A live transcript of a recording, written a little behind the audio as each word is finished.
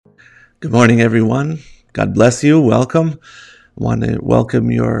Good morning, everyone. God bless you. Welcome. I want to welcome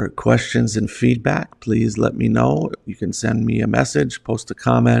your questions and feedback. Please let me know. You can send me a message, post a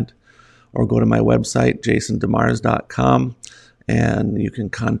comment, or go to my website, jasondemars.com, and you can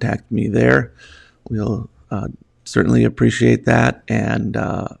contact me there. We'll certainly appreciate that, and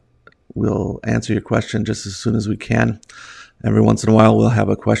we'll answer your question just as soon as we can. Every once in a while, we'll have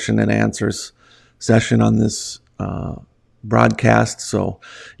a question and answers session on this broadcast. So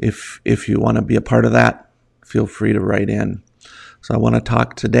if you want to be a part of that, feel free to write in. So I want to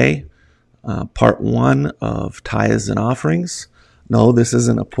talk today, part one of tithes and offerings. No, this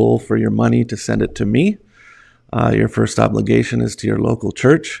isn't a pull for your money to send it to me. Your first obligation is to your local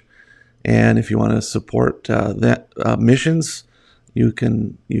church. And if you want to support missions, you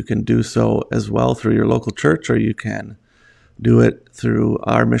can do so as well through your local church, or you can do it through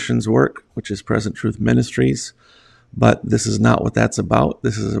our missions work, which is Present Truth Ministries. But this is not what that's about.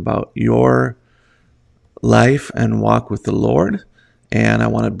 This is about your life and walk with the Lord. And I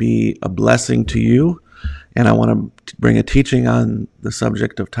want to be a blessing to you. And I want to bring a teaching on the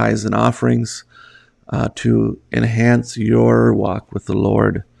subject of tithes and offerings to enhance your walk with the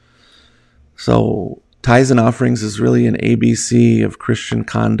Lord. So tithes and offerings is really an ABC of Christian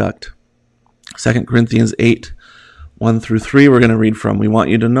conduct. 2 Corinthians 8, 1 through 3, we're going to read from. We want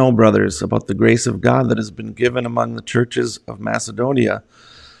you to know, brothers, about the grace of God that has been given among the churches of Macedonia.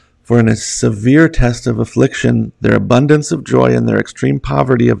 For in a severe test of affliction, their abundance of joy and their extreme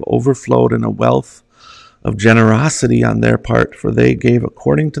poverty have overflowed in a wealth of generosity on their part. For they gave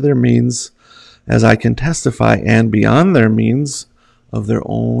according to their means, as I can testify, and beyond their means of their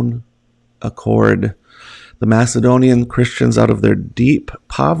own accord. The Macedonian Christians, out of their deep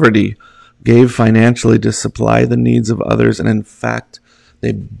poverty, gave financially to supply the needs of others, and in fact,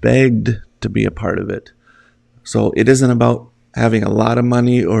 they begged to be a part of it. So it isn't about having a lot of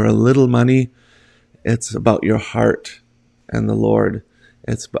money or a little money. It's about your heart and the Lord.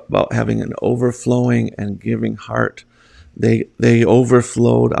 It's about having an overflowing and giving heart. They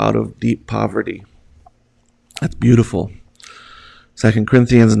overflowed out of deep poverty. That's beautiful. 2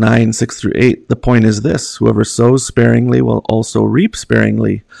 Corinthians 9, 6 through 8, the point is this: whoever sows sparingly will also reap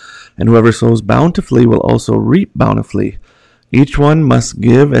sparingly, and whoever sows bountifully will also reap bountifully. Each one must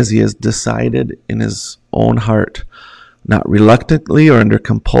give as he has decided in his own heart, not reluctantly or under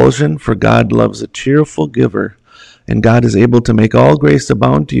compulsion, for God loves a cheerful giver. And God is able to make all grace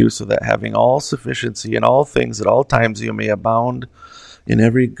abound to you, so that having all sufficiency in all things at all times you may abound in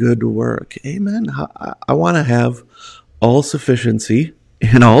every good work. Amen. I want to have all sufficiency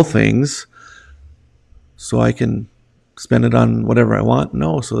in all things so I can spend it on whatever I want.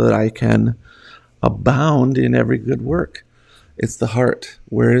 No, so that I can abound in every good work. It's the heart.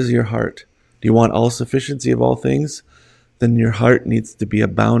 Where is your heart? Do you want all sufficiency of all things? Then your heart needs to be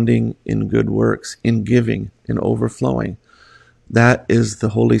abounding in good works, in giving, in overflowing. That is the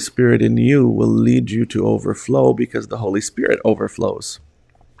Holy Spirit in you will lead you to overflow, because the Holy Spirit overflows.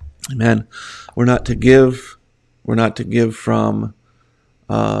 Amen. We're not to give from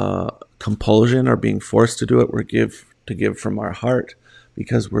compulsion or being forced to do it. We're to give from our heart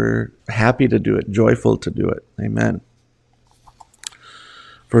because we're happy to do it, joyful to do it. Amen.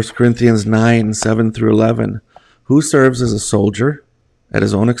 1 Corinthians 9, 7 through 11. Who serves as a soldier at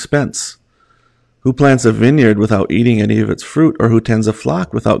his own expense? Who plants a vineyard without eating any of its fruit, or who tends a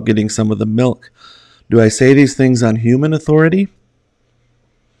flock without getting some of the milk? Do I say these things on human authority?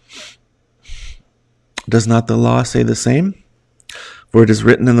 Does not the law say the same? For it is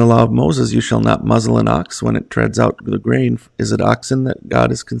written in the law of Moses, you shall not muzzle an ox when it treads out the grain. Is it oxen that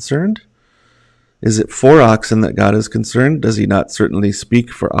God is concerned? Is it for oxen that God is concerned? Does he not certainly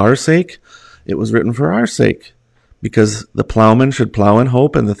speak for our sake? It was written for our sake, because the plowman should plow in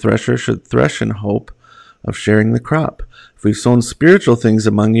hope, and the thresher should thresh in hope of sharing the crop. If we've sown spiritual things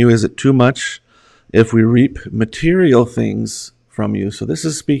among you, is it too much if we reap material things from you? So this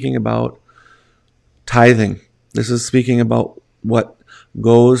is speaking about tithing. This is speaking about what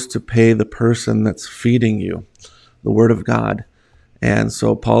goes to pay the person that's feeding you, the Word of God. And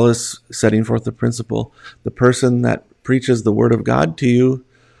so Paul is setting forth the principle. The person that preaches the Word of God to you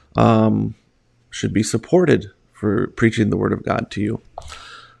should be supported for preaching the Word of God to you.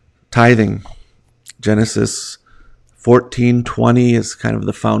 Tithing. Genesis 14:20 is kind of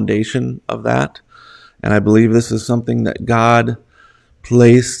the foundation of that. And I believe this is something that God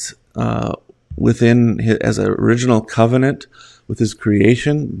placed within as an original covenant with his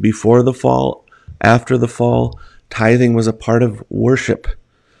creation before the fall. After the fall, tithing was a part of worship.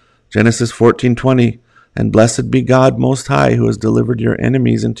 Genesis 14:20, and blessed be God Most High, who has delivered your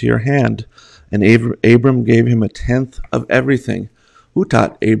enemies into your hand. And Abram gave him a tenth of everything. Who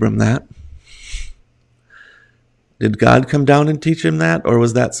taught Abram that? Did God come down and teach him that, or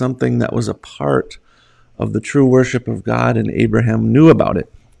was that something that was a part of the true worship of God and Abraham knew about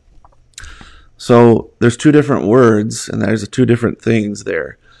it? So there's two different words, and there's two different things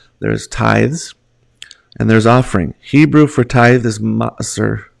there. There's tithes, and there's offering. Hebrew for tithe is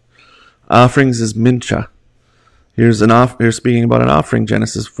maaser. Offerings is mincha. Here's speaking about an offering,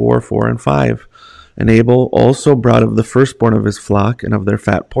 Genesis 4, 4, and 5. And Abel also brought of the firstborn of his flock and of their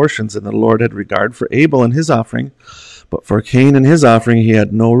fat portions, and the Lord had regard for Abel and his offering, but for Cain and his offering he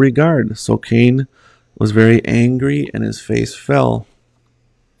had no regard. So Cain was very angry, and his face fell.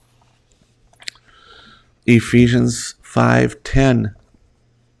 Ephesians 5:10.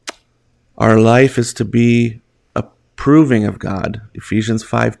 Our life is to be approving of God. Ephesians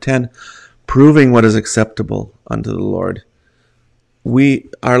 5:10, proving what is acceptable unto the Lord.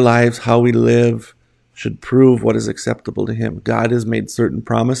 Our lives, how we live, should prove what is acceptable to Him. God has made certain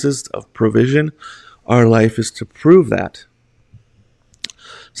promises of provision. Our life is to prove that.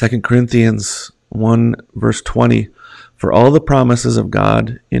 2 Corinthians 1 verse 20, for all the promises of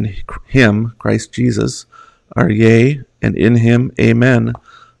God in Him, Christ Jesus, are yea, and in Him, amen,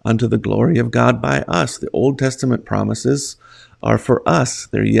 unto the glory of God by us. The Old Testament promises are for us.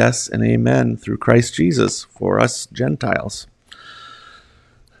 They're yes and amen through Christ Jesus for us Gentiles.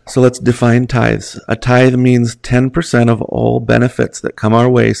 So let's define tithes. A tithe means 10% of all benefits that come our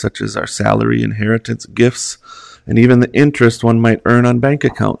way, such as our salary, inheritance, gifts, and even the interest one might earn on bank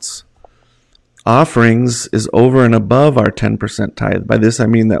accounts. Offerings is over and above our 10% tithe. By this I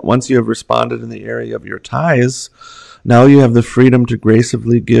mean that once you have responded in the area of your tithes, now you have the freedom to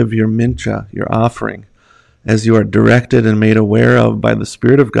gracefully give your mincha, your offering, as you are directed and made aware of by the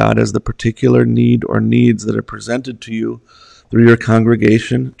Spirit of God as the particular need or needs that are presented to you through your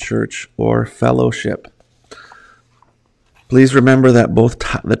congregation, church, or fellowship. Please remember that both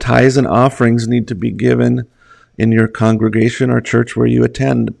the tithes and offerings need to be given in your congregation or church where you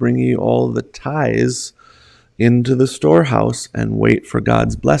attend. Bring ye all the tithes into the storehouse and wait for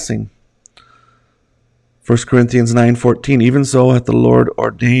God's blessing. 1 Corinthians 9:14, even so hath the Lord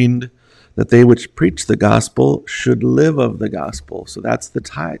ordained that they which preach the gospel should live of the gospel. So that's the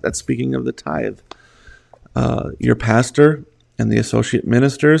tithe. That's speaking of the tithe. Your pastor and the associate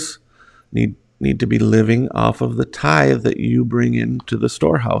ministers need to be living off of the tithe that you bring into the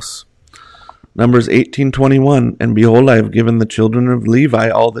storehouse. Numbers 18:21, and behold, I have given the children of Levi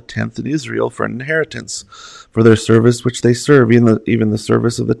all the tenth in Israel for an inheritance, for their service which they serve, even the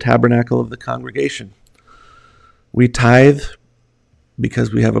service of the tabernacle of the congregation. We tithe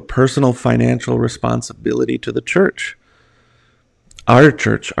because we have a personal financial responsibility to the church. Our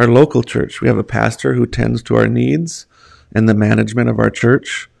church, our local church, we have a pastor who tends to our needs and the management of our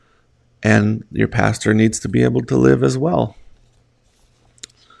church, and your pastor needs to be able to live as well.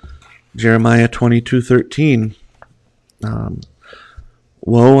 Jeremiah 22:13,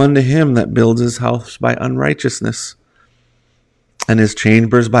 woe unto him that builds his house by unrighteousness, and his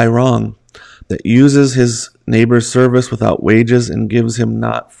chambers by wrong, that uses his neighbor's service without wages and gives him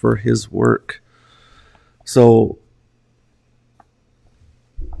not for his work. So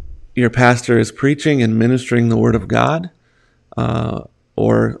your pastor is preaching and ministering the word of God,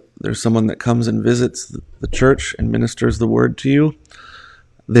 or there's someone that comes and visits the church and ministers the word to you.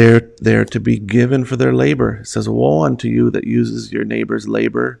 They're to be given for their labor. It says, woe unto you that uses your neighbor's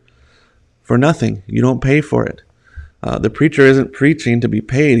labor for nothing. You don't pay for it. The preacher isn't preaching to be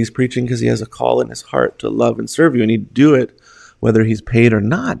paid. He's preaching because he has a call in his heart to love and serve you, and he'd do it whether he's paid or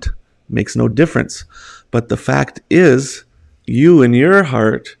not. It makes no difference. But the fact is, you in your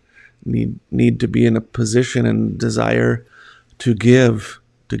heart need to be in a position and desire to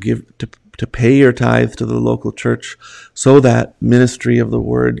pay your tithe to the local church so that ministry of the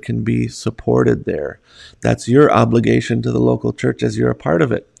word can be supported there. That's your obligation to the local church as you're a part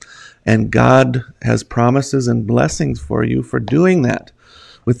of it. And God has promises and blessings for you for doing that.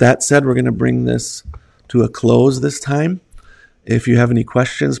 With that said, we're going to bring this to a close this time. If you have any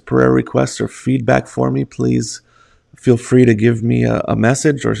questions, prayer requests, or feedback for me, please feel free to give me a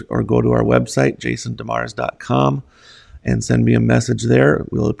message or go to our website, jasondemars.com, and send me a message there.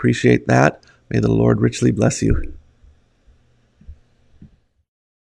 We'll appreciate that. May the Lord richly bless you.